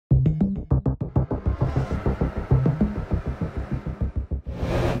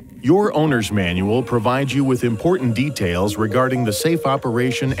Your owner's manual provides you with important details regarding the safe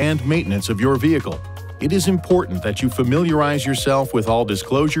operation and maintenance of your vehicle. It is important that you familiarize yourself with all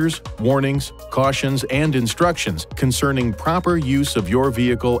disclosures, warnings, cautions, and instructions concerning proper use of your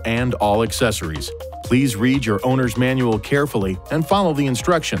vehicle and all accessories. Please read your owner's manual carefully and follow the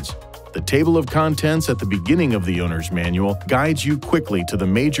instructions. The table of contents at the beginning of the owner's manual guides you quickly to the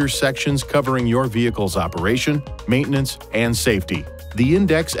major sections covering your vehicle's operation, maintenance, and safety. The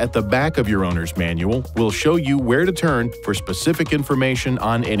index at the back of your owner's manual will show you where to turn for specific information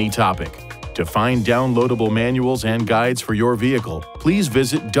on any topic. To find downloadable manuals and guides for your vehicle, please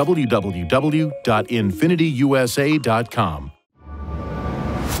visit www.infinitiusa.com.